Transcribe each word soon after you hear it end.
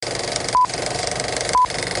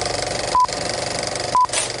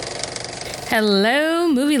Hello,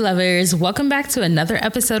 movie lovers. Welcome back to another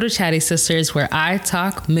episode of Chatty Sisters where I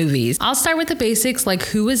talk movies. I'll start with the basics like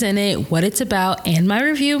who was in it, what it's about, and my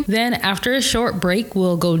review. Then after a short break,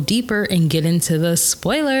 we'll go deeper and get into the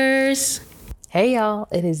spoilers. Hey y'all,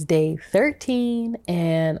 it is day 13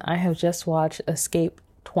 and I have just watched Escape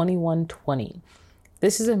 2120.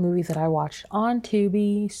 This is a movie that I watched on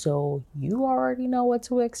Tubi, so you already know what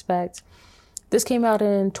to expect. This came out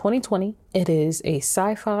in 2020. It is a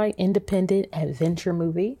sci-fi independent adventure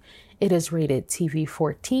movie. It is rated TV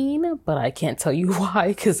 14, but I can't tell you why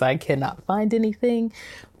because I cannot find anything.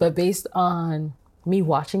 But based on me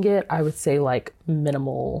watching it, I would say like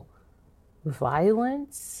minimal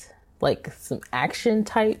violence, like some action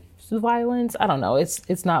type violence. I don't know.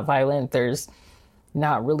 It's not violent. There's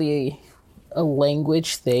not really a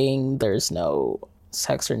language thing. There's no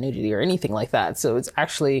sex or nudity or anything like that. So it's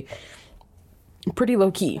actually pretty low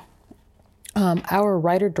key. Our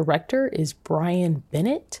writer-director is Brian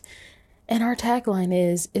Bennett, and our tagline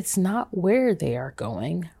is, "It's not where they are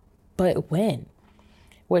going, but when,"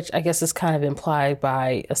 which I guess is kind of implied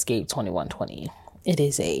by Escape 2120. It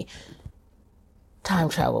is a time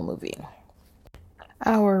travel movie.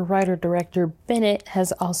 Our writer-director Bennett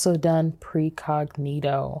has also done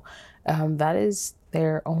Precognito. That is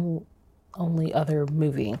their only other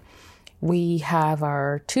movie. We have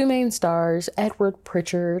our two main stars, Edward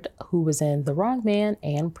Pritchard, who was in The Wrong Man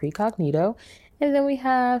and Precognito. And then we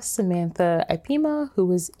have Samantha Ipema, who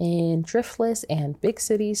was in Driftless and Big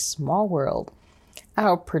City, Small World.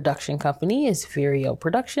 Our production company is Vireo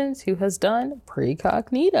Productions, who has done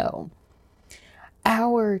Precognito.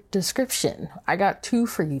 Our description, I got two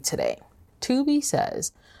for you today. Tubi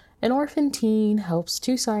says, an orphan teen helps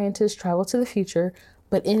two scientists travel to the future,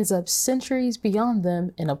 but ends up centuries beyond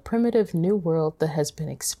them in a primitive new world that has been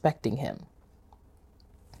expecting him.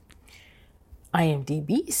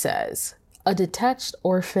 IMDb says, a detached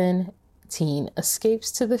orphan teen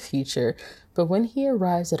escapes to the future, but when he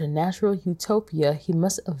arrives at a natural utopia, he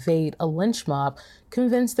must evade a lynch mob,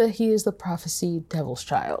 convinced that he is the prophesied devil's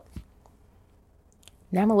child.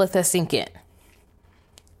 Now I'm gonna let that sink in.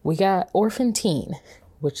 We got orphan teen,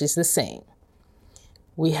 which is the same.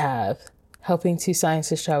 We have helping two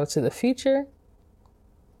scientists travel to the future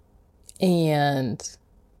and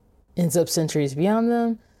ends up centuries beyond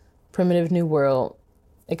them, primitive new world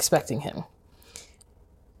expecting him.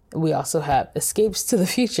 We also have escapes to the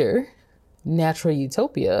future, natural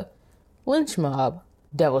utopia, lynch mob,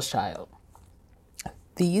 devil's child.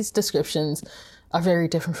 These descriptions are very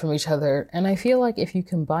different from each other, and I feel like if you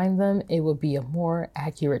combine them, it would be a more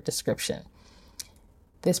accurate description.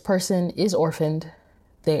 This person is orphaned.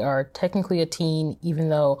 They are technically a teen, even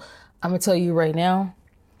though I'm going to tell you right now,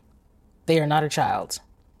 they are not a child.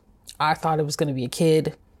 I thought it was going to be a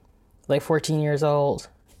kid, like 14 years old.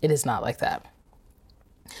 It is not like that.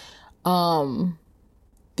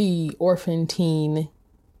 The orphan teen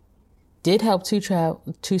did help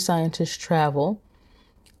two scientists travel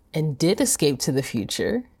and did escape to the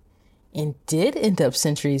future and did end up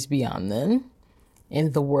centuries beyond them.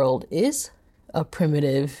 And the world is a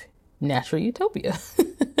primitive natural utopia.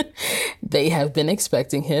 They have been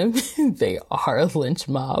expecting him. They are a lynch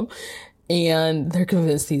mob and they're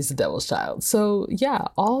convinced he's the devil's child. So yeah,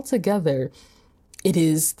 all together, it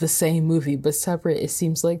is the same movie, but separate. It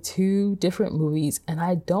seems like two different movies. And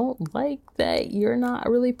I don't like that you're not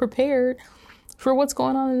really prepared for what's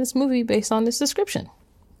going on in this movie based on this description.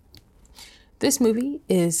 This movie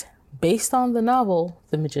is based on the novel,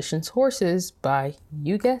 The Magician's Horses by,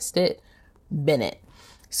 you guessed it, Bennett.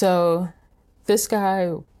 So this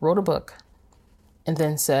guy wrote a book and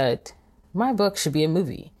then said, my book should be a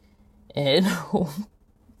movie, and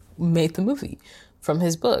made the movie from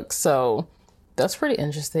his book. So that's pretty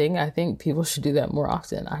interesting. I think people should do that more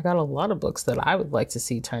often. I got a lot of books that I would like to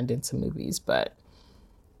see turned into movies, but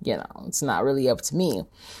you know, it's not really up to me.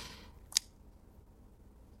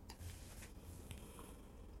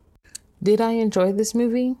 Did I enjoy this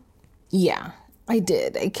movie? Yeah, I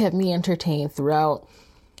did. It kept me entertained throughout.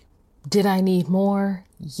 Did I need more?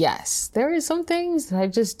 Yes. There are some things that I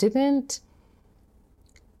just didn't.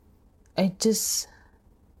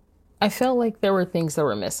 I felt like there were things that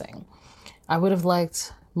were missing. I would have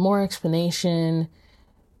liked more explanation,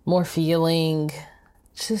 more feeling,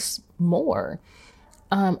 just more.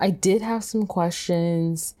 I did have some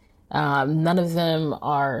questions. None of them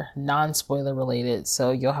are non-spoiler related, so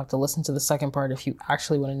you'll have to listen to the second part if you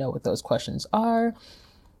actually want to know what those questions are.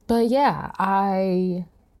 But yeah, I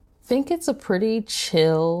think it's a pretty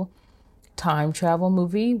chill time travel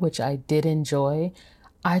movie, which I did enjoy.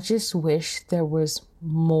 I just wish there was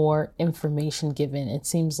more information given. It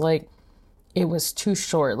seems like it was too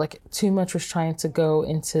short. Like too much was trying to go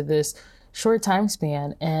into this short time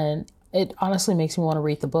span. And it honestly makes me want to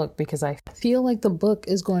read the book because I feel like the book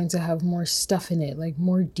is going to have more stuff in it, like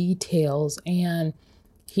more details. And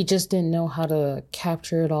he just didn't know how to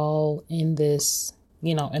capture it all in this,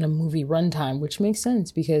 in a movie runtime, which makes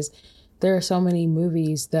sense because there are so many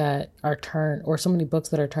movies that are turned, or so many books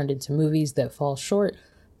that are turned into movies that fall short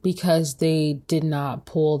because they did not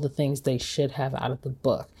pull the things they should have out of the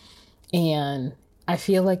book. And I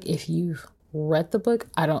feel like if you've read the book,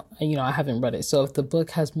 I haven't read it. So if the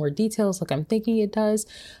book has more details, like I'm thinking it does,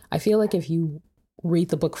 I feel like if you read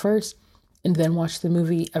the book first and then watch the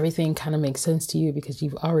movie, everything kind of makes sense to you because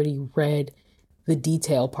you've already read the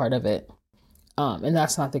detail part of it. And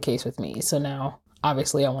that's not the case with me. So now,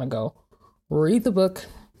 obviously, I want to go read the book.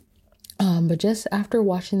 But just after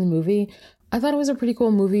watching the movie, I thought it was a pretty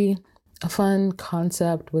cool movie, a fun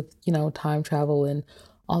concept with, time travel and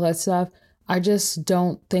all that stuff. I just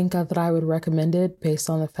don't think that I would recommend it based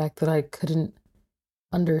on the fact that I couldn't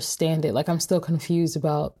understand it. Like I'm still confused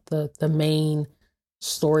about the main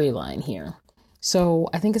storyline here. So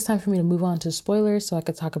I think it's time for me to move on to spoilers so I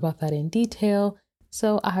could talk about that in detail.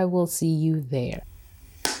 So I will see you there.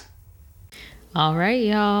 All right,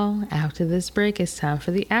 y'all. After this break, it's time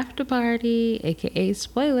for the after party, aka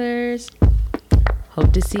spoilers.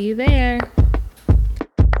 Hope to see you there.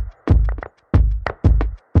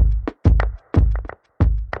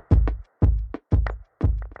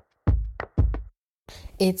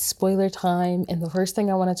 It's spoiler time, and the first thing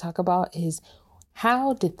I want to talk about is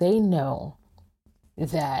how did they know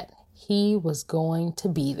that he was going to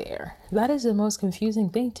be there? That is the most confusing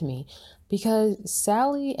thing to me because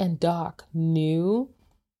Sally and Doc knew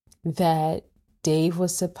that Dave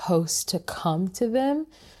was supposed to come to them,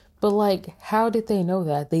 but how did they know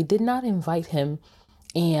that? They did not invite him,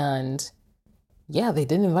 and they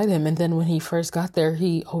didn't invite him. And then when he first got there,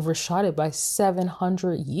 he overshot it by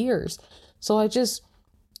 700 years. So I just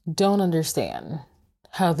don't understand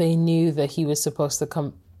how they knew that he was supposed to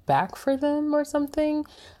come back for them or something.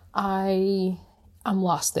 I'm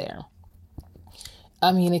lost there.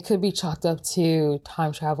 I mean, it could be chalked up to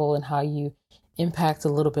time travel and how you impact a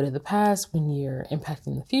little bit of the past when you're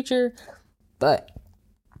impacting the future, but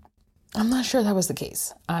I'm not sure that was the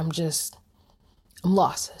case. I'm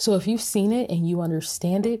lost. So if you've seen it and you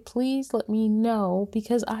understand it, please let me know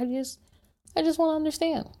because I just want to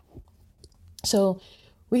understand. So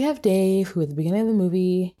we have Dave, who at the beginning of the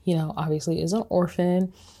movie, obviously is an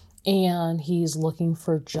orphan and he's looking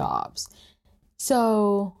for jobs.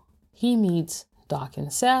 So he meets Doc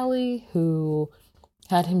and Sally, who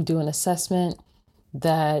had him do an assessment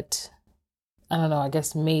that, I don't know, I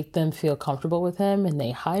guess made them feel comfortable with him, and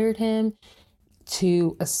they hired him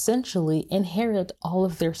to essentially inherit all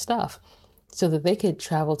of their stuff so that they could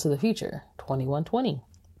travel to the future, 2120.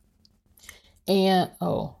 And,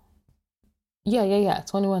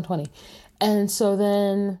 2120. And so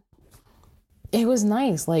then it was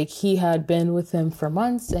nice. He had been with them for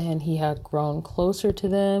months and he had grown closer to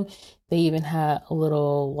them. They even had a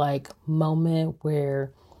little moment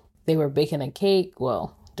where they were baking a cake,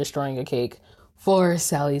 destroying a cake for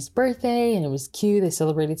Sally's birthday, and it was cute. They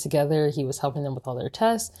celebrated together. He was helping them with all their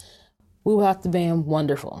tests. Woo-wop the bam,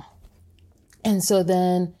 wonderful. And so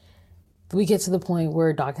then we get to the point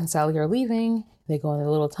where Doc and Sally are leaving. They go in their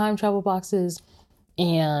little time travel boxes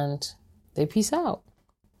and they peace out.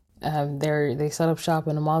 They set up shop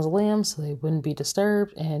in a mausoleum so they wouldn't be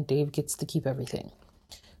disturbed, and Dave gets to keep everything.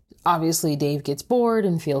 Obviously, Dave gets bored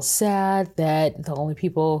and feels sad that the only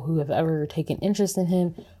people who have ever taken interest in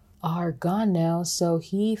him are gone now. So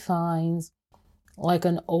he finds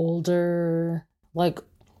an older,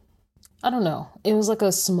 I don't know. It was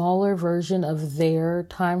a smaller version of their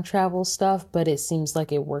time travel stuff, but it seems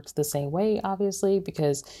like it works the same way, obviously,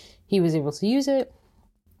 because he was able to use it.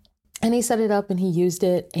 And he set it up and he used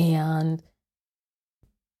it and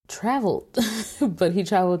traveled, but he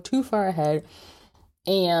traveled too far ahead.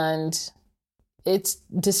 And it's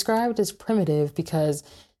described as primitive because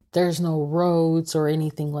there's no roads or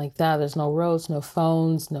anything like that. There's no roads, no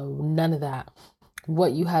phones, none of that.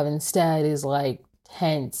 What you have instead is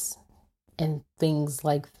tents and things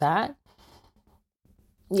like that.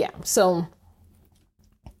 Yeah, so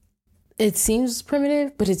it seems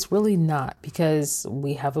primitive, but it's really not because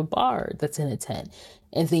we have a bar that's in a tent.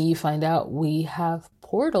 And then you find out we have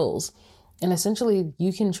portals. And essentially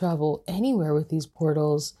you can travel anywhere with these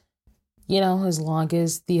portals, as long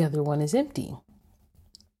as the other one is empty,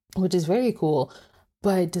 which is very cool.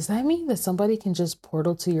 But does that mean that somebody can just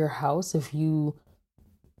portal to your house if you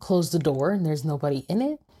close the door and there's nobody in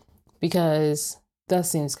it? Because that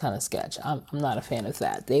seems kind of sketch. I'm not a fan of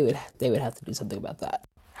that. They would have to do something about that.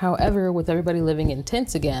 However, with everybody living in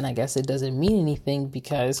tents again, I guess it doesn't mean anything,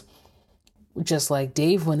 because just like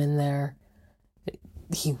Dave went in there,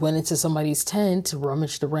 he went into somebody's tent,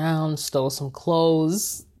 rummaged around, stole some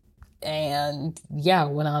clothes, and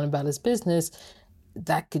went on about his business.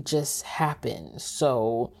 That could just happen.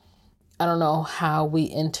 So I don't know how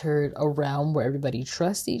we entered a realm where everybody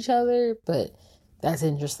trusts each other, but that's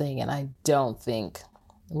interesting. And I don't think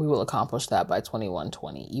we will accomplish that by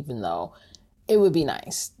 2120, even though it would be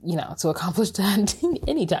nice, to accomplish that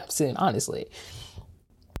anytime soon, honestly.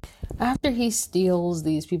 After he steals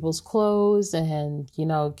these people's clothes and,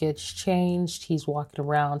 gets changed, he's walking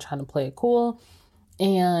around trying to play it cool.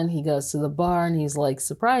 And he goes to the bar and he's like,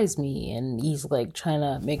 surprise me. And he's like trying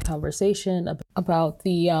to make conversation about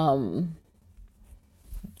the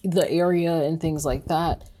area and things like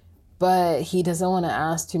that. But he doesn't want to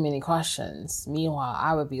ask too many questions. Meanwhile,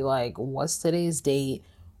 I would be like, what's today's date?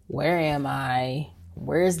 Where am I?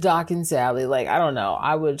 Where's Doc and Sally? Like, I don't know.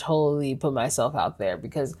 I would totally put myself out there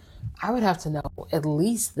because I would have to know at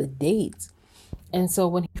least the dates. And so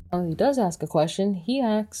when he finally does ask a question, he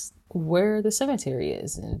asks where the cemetery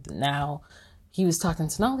is. And now he was talking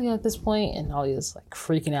to Nalia at this point, and Nalia's like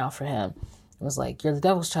freaking out for him. It was like, you're the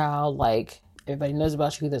devil's child. Like, everybody knows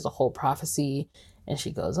about you. There's a whole prophecy. And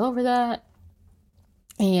she goes over that.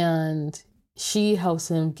 And she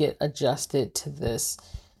helps him get adjusted to this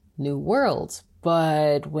new world.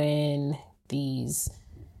 But when these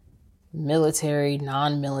military,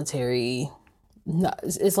 non-military,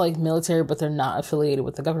 it's like military, but they're not affiliated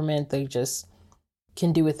with the government. They just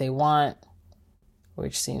can do what they want,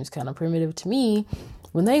 which seems kind of primitive to me.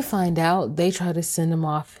 When they find out, they try to send him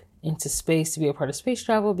off into space to be a part of space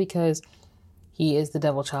travel because he is the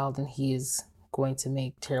devil child and he is going to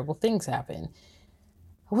make terrible things happen,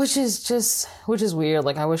 which is weird.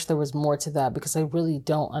 Like, I wish there was more to that because I really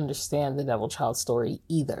don't understand the devil child story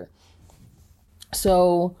either.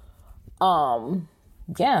 So,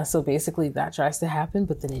 so basically that tries to happen,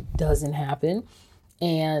 but then it doesn't happen.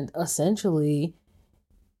 And essentially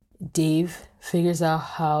Dave figures out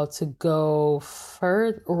how to go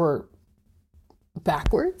further or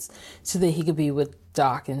backwards so that he could be with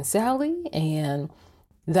Doc and Sally. And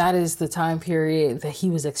that is the time period that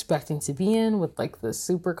he was expecting to be in with like the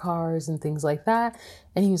supercars and things like that.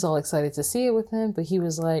 And he was all excited to see it with him, but he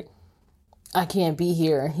was like, I can't be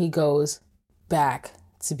here. And he goes back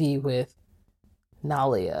to be with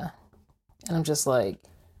Nalia. And I'm just like,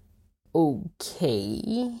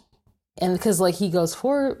 okay. And because like he goes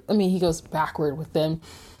backward with them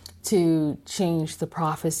to change the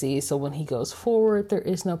prophecy. So when he goes forward, there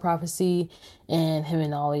is no prophecy, and him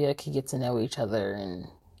and Nalia can get to know each other and,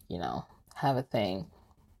 have a thing.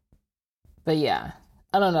 But yeah,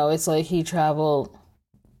 I don't know. It's like he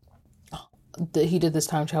did this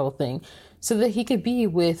time travel thing so that he could be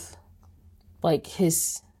with like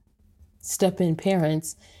his step-in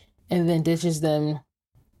parents and then ditches them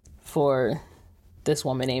for this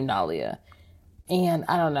woman named Nalia. And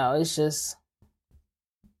I don't know. It's just,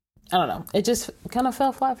 I don't know. It just kind of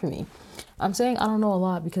fell flat for me. I'm saying I don't know a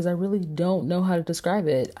lot because I really don't know how to describe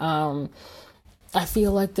it. I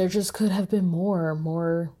feel like there just could have been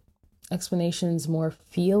more explanations, more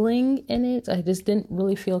feeling in it. I just didn't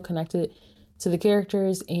really feel connected to the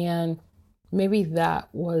characters, and maybe that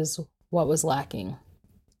was what was lacking.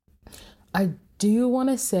 I do want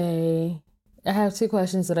to say I have two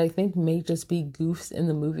questions that I think may just be goofs in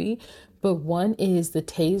the movie, but one is the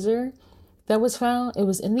taser that was found. It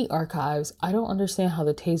was in the archives. I don't understand how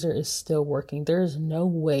the taser is still working. There is no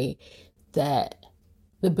way that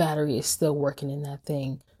the battery is still working in that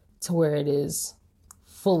thing to where it is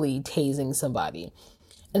fully tasing somebody.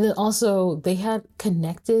 And then also they had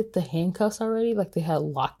connected the handcuffs already, like they had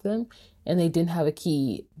locked them and they didn't have a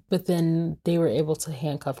key, but then they were able to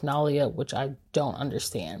handcuff Nalia, which I don't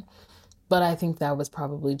understand. But I think that was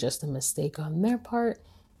probably just a mistake on their part.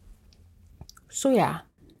 So yeah,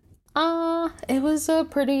 it was a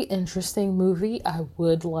pretty interesting movie. I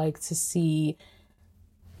would like to see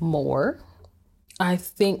more. I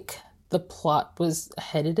think the plot was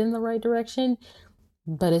headed in the right direction,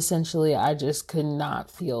 but essentially I just could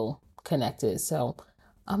not feel connected. So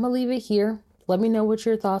I'm gonna leave it here. Let me know what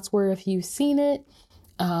your thoughts were if you've seen it.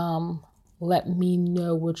 Let me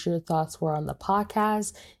know what your thoughts were on the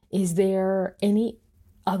podcast. Is there any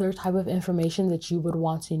other type of information that you would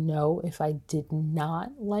want to know if I did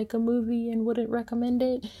not like a movie and wouldn't recommend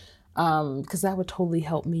it? Because that would totally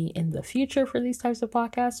help me in the future for these types of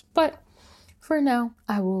podcasts. But for now,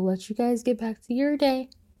 I will let you guys get back to your day,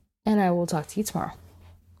 and I will talk to you tomorrow.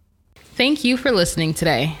 Thank you for listening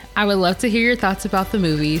today. I would love to hear your thoughts about the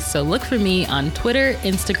movies, so look for me on Twitter,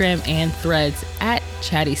 Instagram, and Threads at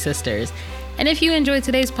Chatty Sisters. And if you enjoyed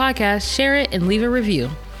today's podcast, share it and leave a review.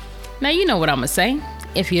 Now you know what I'm gonna say.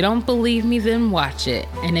 If you don't believe me, then watch it.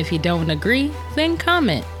 And if you don't agree, then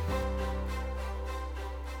comment.